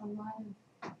there's a lot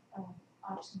of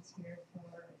options here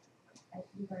for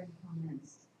regarding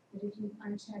comments. But if you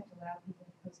uncheck allow people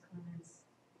to post comments,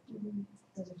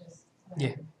 those are just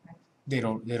Yeah. right? They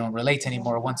don't relate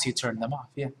anymore once you turn them off.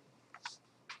 Yeah.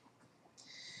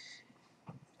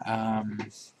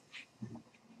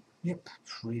 Yep,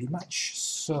 pretty much.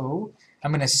 So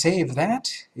I'm going to save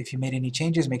that. If you made any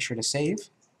changes, make sure to save.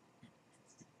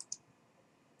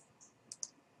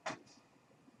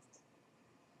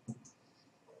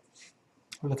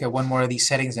 We'll look at one more of these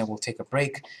settings and we'll take a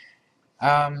break.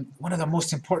 One of the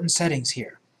most important settings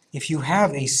here. If you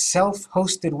have a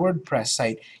self-hosted WordPress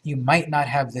site, you might not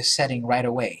have this setting right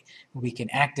away. We can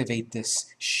activate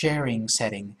this sharing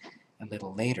setting a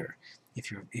little later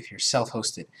if you're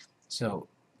self-hosted. So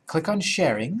click on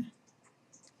sharing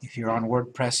if you're on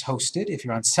WordPress hosted. If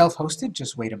you're on self-hosted,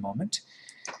 just wait a moment.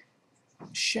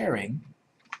 Sharing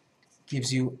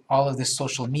gives you all of this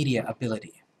social media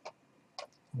ability.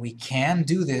 We can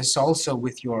do this also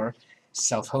with your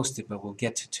self-hosted, but we'll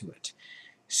get to it.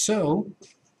 So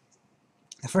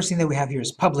the first thing that we have here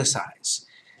is publicize.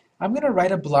 I'm going to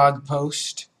write a blog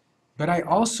post, but I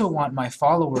also want my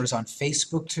followers on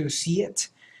Facebook to see it,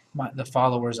 the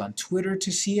followers on Twitter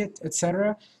to see it,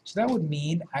 etc. So that would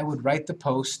mean I would write the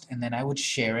post and then I would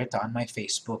share it on my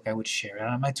Facebook, I would share it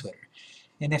on my Twitter.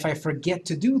 And if I forget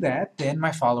to do that, then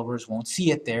my followers won't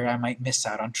see it there. I might miss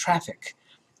out on traffic.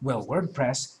 Well,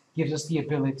 WordPress gives us the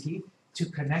ability to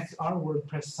connect our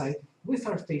WordPress site with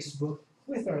our Facebook,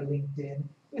 with our LinkedIn,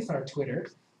 with our Twitter.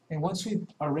 And once we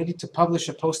are ready to publish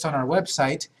a post on our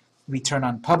website, we turn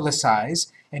on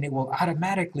Publicize, and it will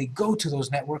automatically go to those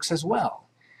networks as well.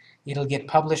 It'll get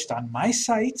published on my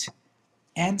site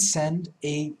and send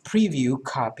a preview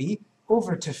copy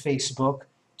over to Facebook,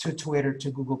 to Twitter,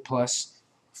 to Google+,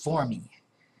 for me.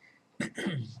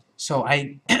 So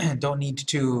I don't need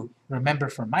to remember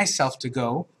for myself to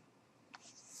go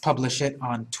publish it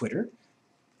on Twitter.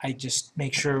 I just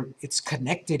make sure it's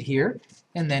connected here,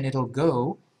 and then it'll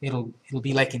go. It'll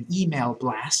be like an email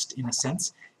blast in a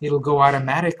sense. It'll go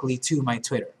automatically to my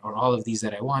Twitter, or all of these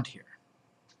that I want here.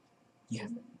 Yeah.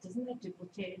 Doesn't that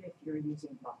duplicate it if you're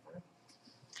using Buffer?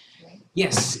 Right?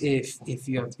 Yes,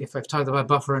 if I've talked about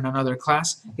Buffer in another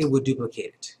class, it would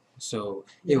duplicate it. So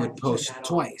it You would have to turn post that off.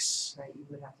 twice. Right, you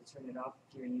would have to turn it off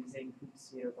if you're using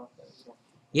Hootsuite or Buffer.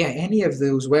 Yeah, any of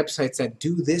those websites that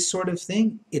do this sort of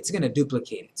thing, it's going to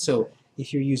duplicate it. So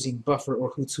if you're using Buffer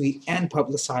or Hootsuite and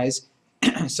Publicize,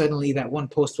 suddenly that one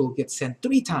post will get sent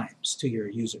 3 times to your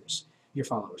users, your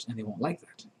followers, and they won't like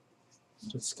that.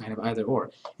 So it's kind of either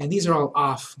or. And these are all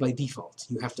off by default.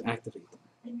 You have to activate them.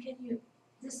 And can you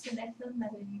disconnect them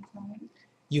at any time?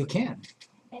 You can.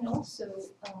 And also,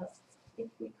 if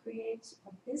we create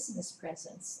a business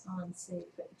presence on, say,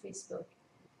 Facebook,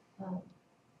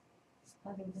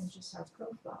 other than just our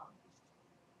profile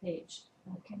page,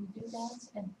 can you do that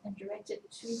and direct it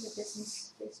to the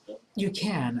business Facebook? You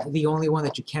can. The only one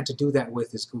that you can't do that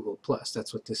with is Google+.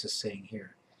 That's what this is saying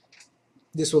here.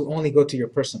 This will only go to your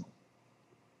personal.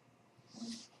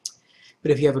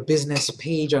 But if you have a business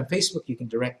page on Facebook, you can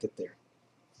direct it there.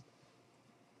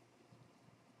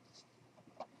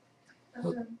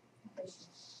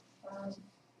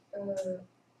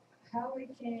 How we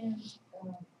can,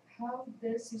 how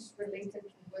this is related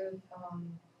with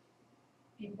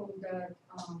people that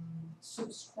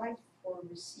subscribe or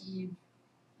receive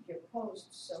your post,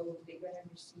 so they're gonna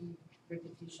receive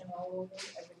repetition all over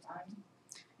every time?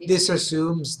 This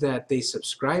assumes that they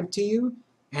subscribe to you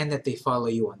and that they follow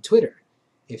you on Twitter.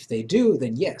 If they do,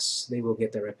 then yes, they will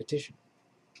get the repetition.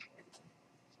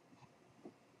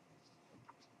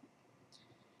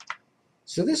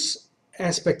 So this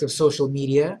aspect of social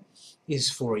media is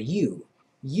for you.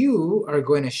 You are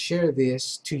going to share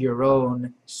this to your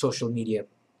own social media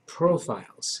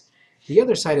profiles. The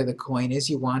other side of the coin is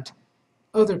you want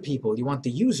other people, you want the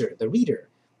user, the reader,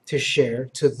 to share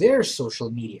to their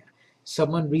social media.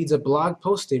 Someone reads a blog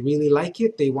post, they really like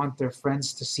it, they want their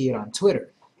friends to see it on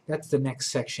Twitter. That's the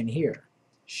next section here,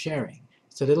 sharing.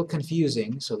 It's a little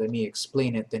confusing, so let me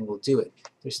explain it, then we'll do it.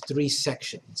 There's 3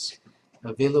 sections.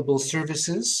 Available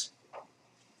services.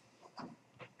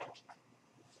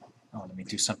 Oh, let me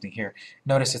do something here.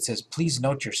 Notice it says, please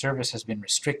note your service has been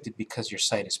restricted because your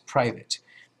site is private.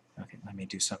 Okay, let me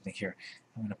do something here.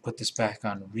 I'm going to put this back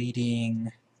on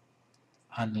reading,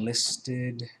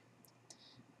 unlisted.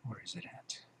 Where is it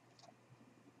at?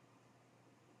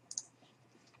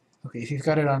 Okay, if you've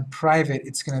got it on private,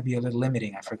 it's going to be a little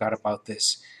limiting. I forgot about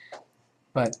this.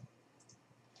 But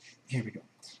here we go.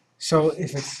 So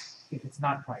if it's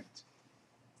not private,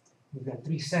 we've got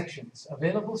 3 sections.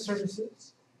 Available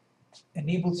services,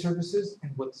 enabled services,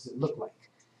 and what does it look like?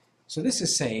 So this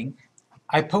is saying,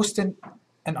 I post an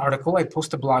article, I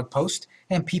post a blog post,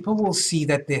 and people will see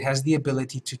that it has the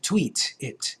ability to tweet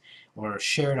it, or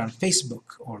share it on Facebook,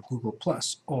 or Google+,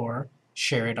 or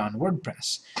share it on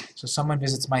WordPress. So someone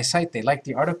visits my site, they like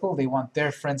the article, they want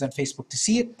their friends on Facebook to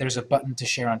see it, there's a button to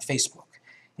share on Facebook.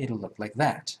 It'll look like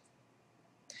that.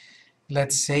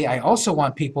 Let's say I also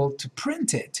want people to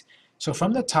print it. So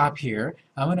from the top here,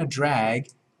 I'm going to drag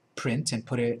print and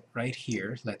put it right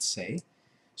here, let's say.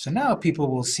 So now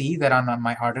people will see that on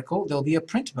my article, there'll be a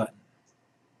print button.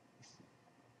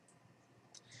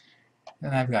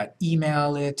 Then I've got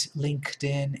email it,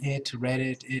 LinkedIn it,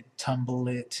 Reddit it,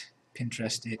 Tumblr it,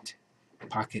 Pinterest it,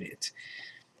 Pocket it.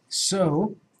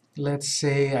 So let's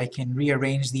say I can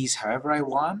rearrange these however I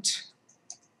want.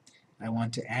 I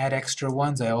want to add extra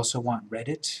ones. I also want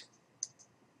Reddit.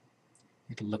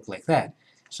 It'll look like that.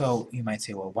 So you might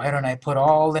say, well, why don't I put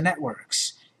all the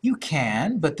networks? You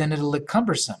can, but then it'll look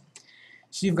cumbersome.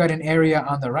 So you've got an area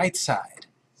on the right side.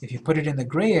 If you put it in the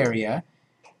gray area,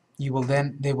 they will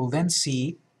then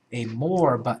see a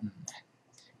More button.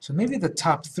 So maybe the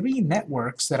top 3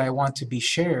 networks that I want to be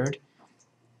shared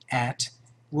at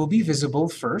will be visible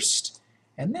first,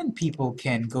 and then people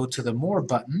can go to the More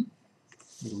button.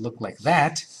 It'll look like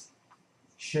that.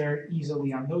 Share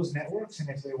easily on those networks, and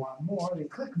if they want more, they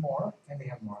click more, and they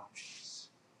have more options.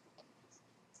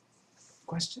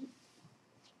 Question?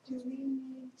 Do we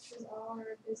need to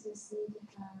our business need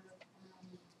to have,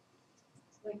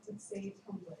 like, let's say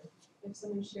Tumblr? If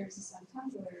someone shares this on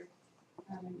Tumblr,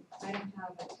 I don't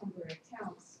have a Tumblr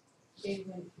account, they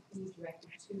wouldn't be directed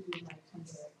to my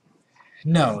Tumblr account.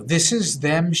 No, this is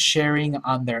them sharing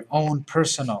on their own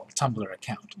personal Tumblr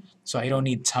account. So I don't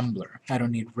need Tumblr. I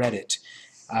don't need Reddit.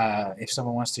 If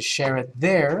someone wants to share it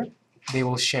there, they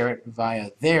will share it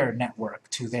via their network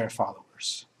to their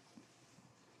followers.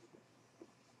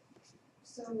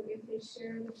 So if they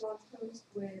share the blog post,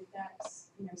 would that,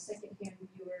 second-hand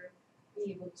viewer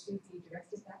be able to be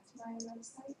directed back to my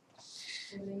website?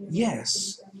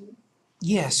 Yes.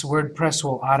 Yes, WordPress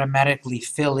will automatically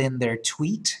fill in their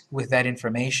tweet with that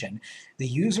information. The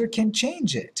user can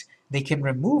change it. They can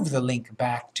remove the link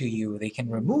back to you. They can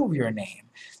remove your name.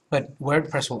 But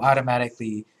WordPress will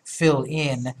automatically fill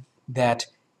in that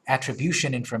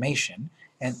attribution information,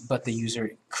 but the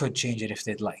user could change it if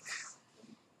they'd like.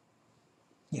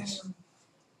 Yes?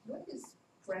 What is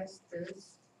press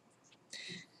this?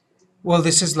 Well,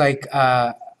 this is like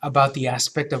about the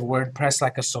aspect of WordPress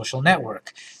like a social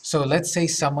network. So let's say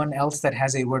someone else that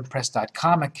has a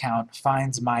WordPress.com account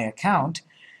finds my account,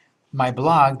 my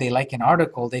blog, they like an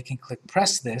article, they can click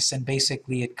press this, and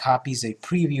basically it copies a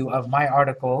preview of my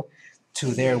article to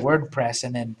their WordPress,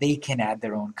 and then they can add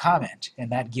their own comment,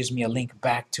 and that gives me a link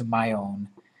back to my own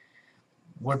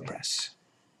WordPress.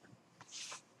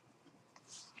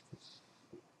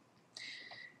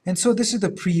 And so this is the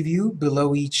preview.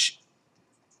 Below each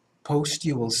post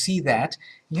you will see that.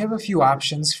 You have a few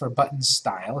options for button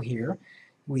style here.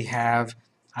 We have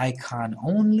icon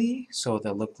only, so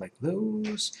they'll look like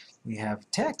those. We have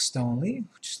text only,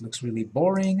 which looks really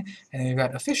boring. And then we've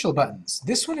got official buttons.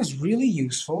 This one is really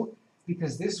useful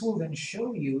because this will then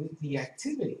show you the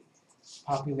activity.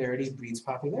 Popularity breeds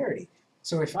popularity.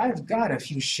 So if I've got a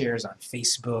few shares on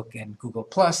Facebook and Google+,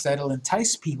 that'll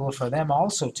entice people for them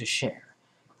also to share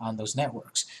on those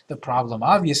networks. The problem,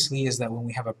 obviously, is that when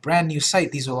we have a brand new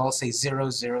site, these will all say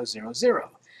 0, 0, 0,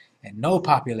 0. And no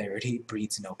popularity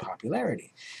breeds no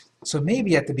popularity. So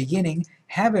maybe at the beginning,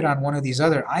 have it on one of these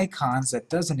other icons that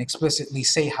doesn't explicitly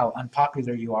say how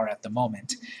unpopular you are at the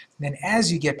moment. Then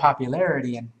as you get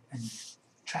popularity and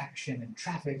traction and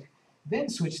traffic, then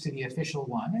switch to the official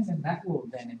one, and then that will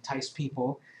then entice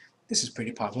people. This is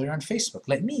pretty popular on Facebook.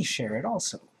 Let me share it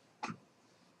also.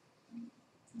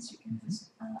 Mr. Campus,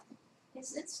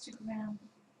 is Instagram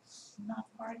not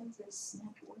part of this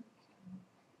network?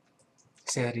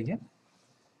 Say that again?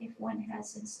 If one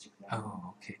has Instagram.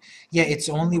 Oh, okay. Yeah, it's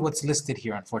only what's listed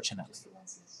here, unfortunately. just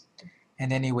lenses.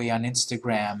 And anyway, on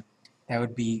Instagram, that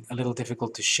would be a little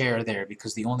difficult to share there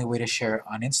because the only way to share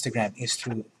on Instagram is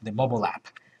through the mobile app.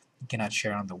 You cannot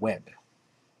share on the web.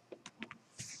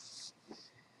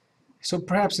 So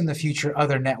perhaps in the future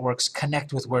other networks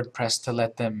connect with WordPress to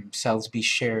let themselves be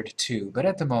shared too, but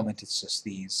at the moment it's just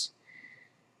these.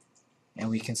 And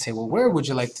we can say, well, where would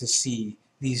you like to see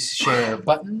these share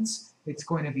buttons? It's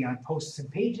going to be on posts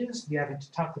and pages. We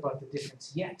haven't talked about the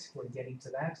difference yet. We're getting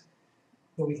to that.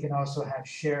 But we can also have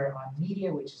share on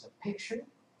media, which is a picture.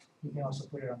 You can also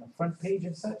put it on the front page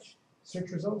and such, search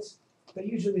results. But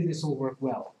usually this will work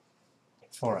well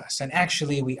for us. And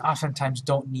actually, we oftentimes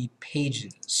don't need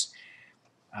pages.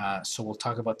 So we'll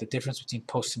talk about the difference between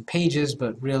posts and pages,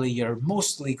 but really you're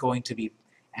mostly going to be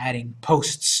adding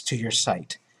posts to your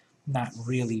site, not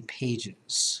really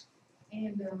pages.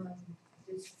 And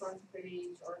this front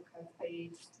page, archive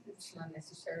page, it's not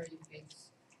necessary if it's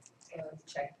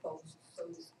check post, so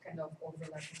it's kind of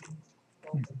overlapping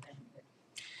both of them.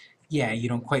 Yeah, you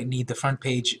don't quite need the front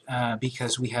page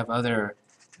because we have other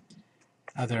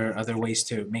ways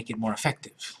to make it more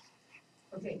effective.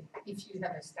 Okay, if you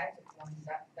have a static one,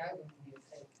 that would be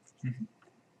okay. Mhm.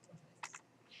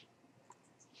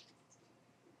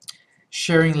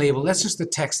 Sharing label, that's just the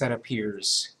text that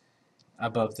appears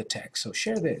above the text. So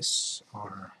share this,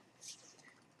 or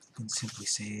you can simply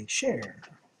say share.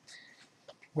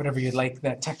 Whatever you'd like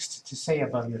that text to say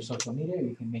above your social media,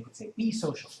 you can make it say be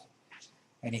social.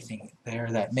 Anything there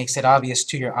that makes it obvious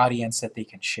to your audience that they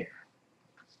can share.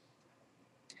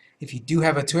 If you do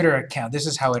have a Twitter account, this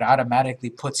is how it automatically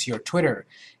puts your Twitter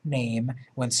name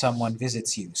when someone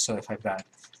visits you. So if I've got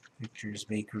Victor's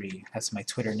Bakery, that's my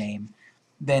Twitter name,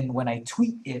 then when I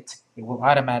tweet it, it will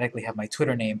automatically have my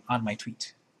Twitter name on my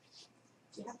tweet.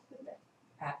 Do you have to put that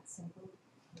at symbol?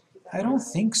 I don't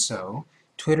think so.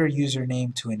 Twitter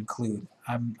username to include.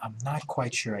 I'm not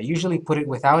quite sure. I usually put it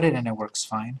without it and it works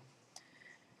fine.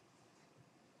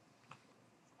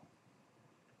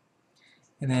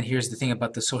 And then here's the thing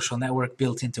about the social network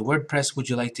built into WordPress. Would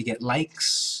you like to get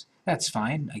likes? That's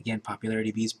fine. Again,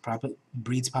 popularity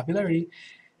breeds popularity.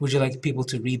 Would you like people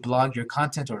to reblog your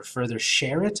content or further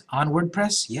share it on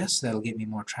WordPress? Yes, that'll get me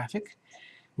more traffic.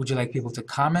 Would you like people to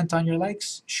comment on your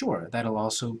likes? Sure, that'll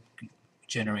also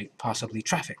generate possibly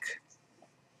traffic.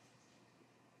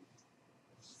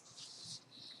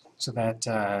 So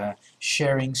that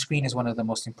sharing screen is one of the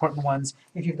most important ones.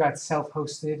 If you've got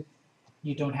self-hosted,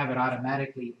 you don't have it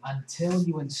automatically until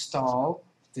you install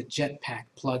the Jetpack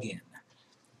plugin.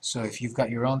 So if you've got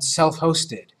your own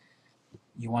self-hosted,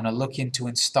 you want to look into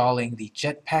installing the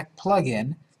Jetpack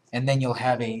plugin, and then you'll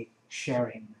have a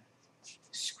sharing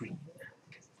screen.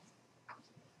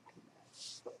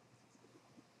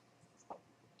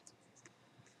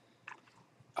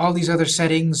 All these other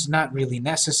settings, not really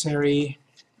necessary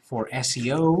for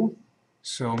SEO,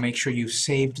 so make sure you've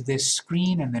saved this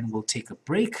screen, and then we'll take a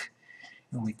break.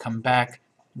 When we come back,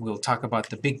 we'll talk about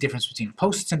the big difference between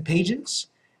posts and pages.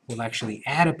 We'll actually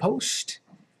add a post.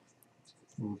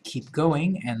 We'll keep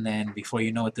going, and then before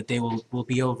you know it, the day will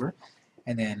be over.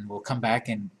 And then we'll come back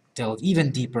and delve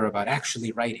even deeper about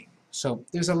actually writing. So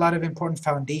there's a lot of important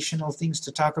foundational things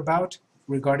to talk about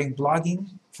regarding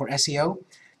blogging for SEO.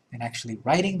 And actually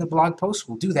writing the blog post,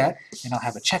 we'll do that, and I'll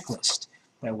have a checklist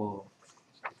that will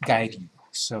guide you.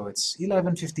 So it's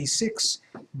 11:56,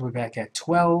 we're back at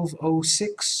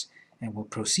 12:06, and we'll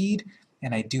proceed.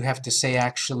 And I do have to say,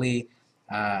 actually,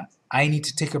 I need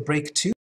to take a break too.